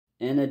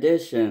in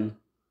addition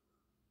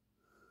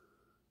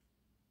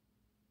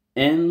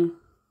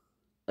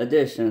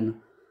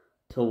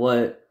to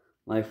what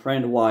my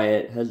friend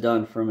Wyatt has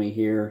done for me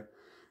here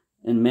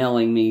in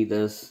mailing me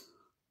this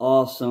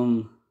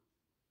awesome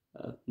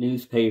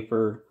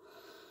newspaper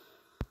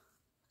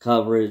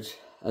coverage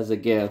as a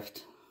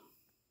gift.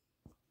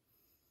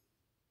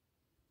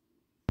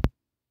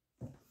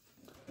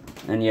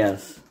 And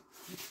yes,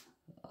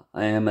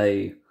 I am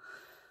a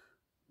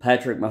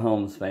Patrick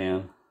Mahomes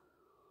fan.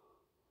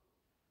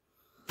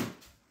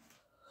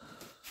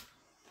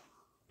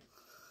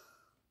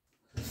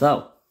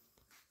 So,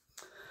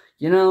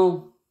 you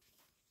know,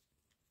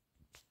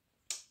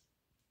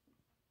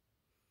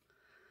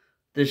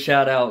 this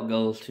shout out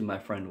goes to my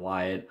friend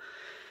Wyatt.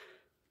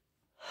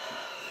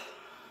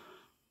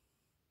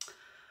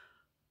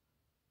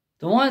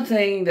 The one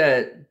thing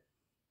that,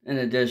 in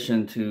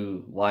addition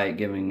to Wyatt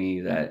giving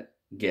me that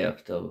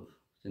gift of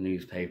the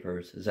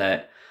newspapers, is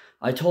that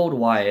I told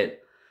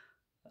Wyatt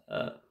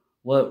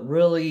what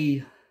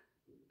really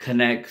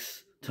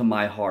connects to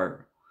my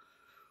heart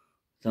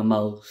the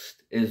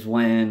most is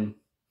when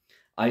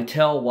I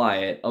tell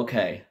Wyatt,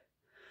 okay,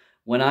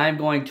 when I'm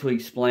going to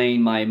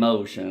explain my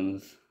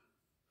emotions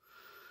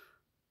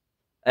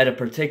at a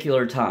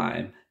particular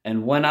time,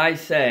 and when I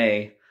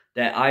say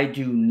that I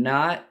do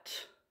not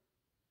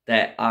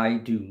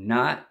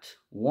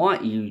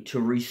want you to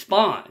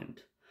respond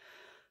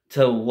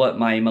to what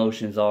my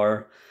emotions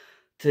are,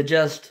 to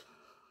just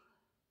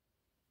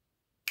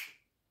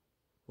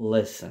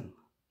listen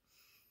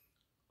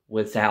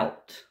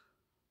without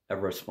a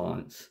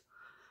response.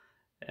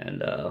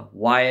 And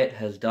Wyatt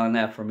has done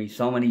that for me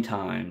so many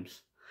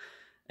times.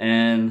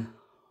 And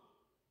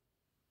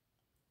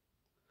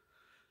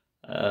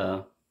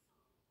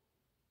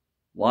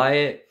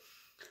Wyatt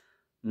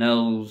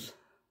knows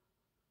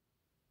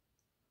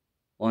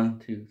 1,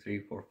 2, 3,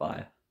 4,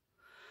 5.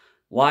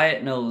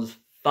 Wyatt knows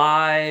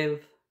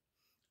 5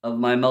 of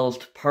my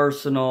most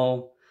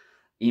personal,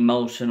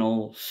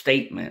 emotional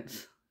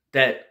statements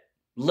that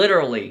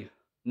literally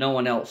no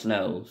one else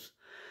knows.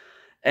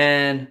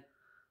 And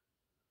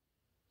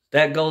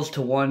that goes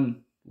to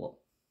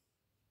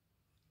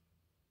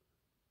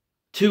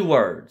 2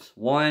 words.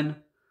 1,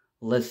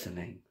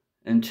 listening.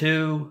 And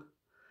 2,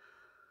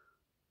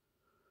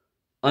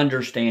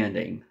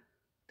 understanding.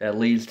 That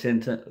leads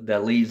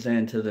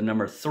into the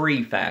number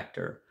 3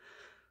 factor,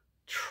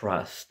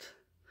 trust.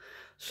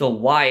 So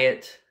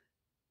Wyatt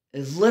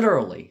is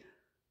literally,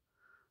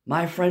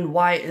 my friend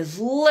Wyatt is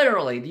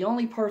literally the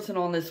only person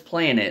on this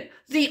planet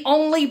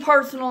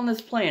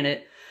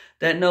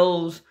that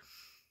knows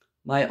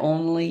my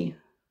only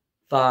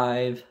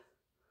 5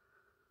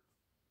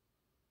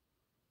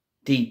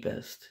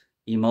 deepest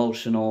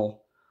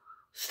emotional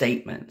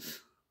statements.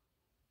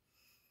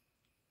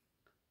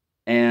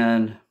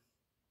 And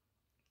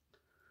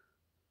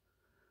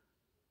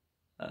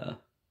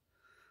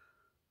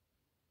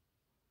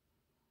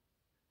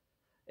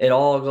it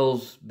all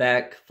goes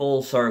back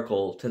full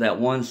circle to that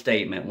one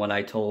statement when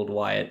I told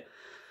Wyatt,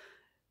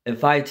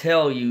 if I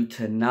tell you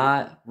to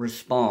not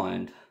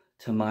respond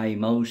to my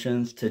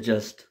emotions, to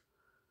just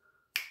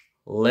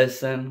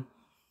listen,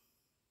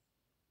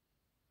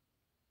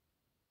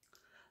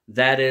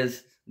 that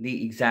is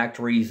the exact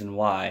reason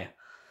why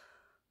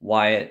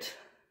Wyatt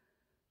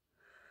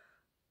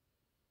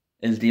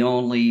is the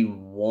only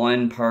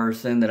one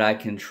person that I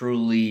can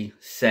truly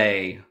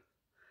say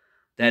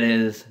that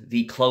is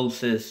the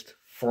closest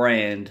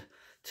friend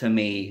to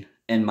me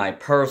in my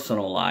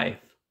personal life,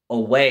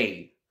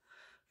 away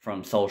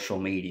from social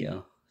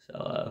media.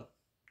 So,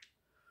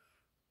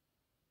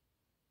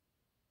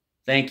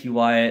 thank you,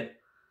 Wyatt,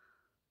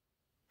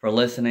 for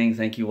listening.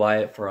 Thank you,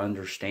 Wyatt, for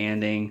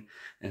understanding.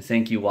 And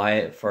thank you,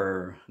 Wyatt,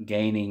 for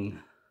gaining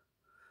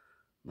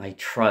my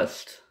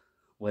trust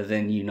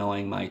within you,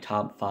 knowing my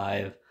top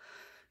 5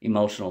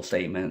 emotional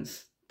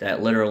statements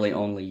that literally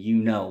only you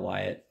know,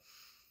 Wyatt.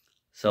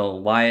 So,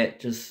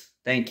 Wyatt, just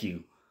thank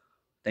you.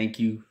 Thank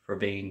you for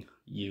being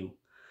you.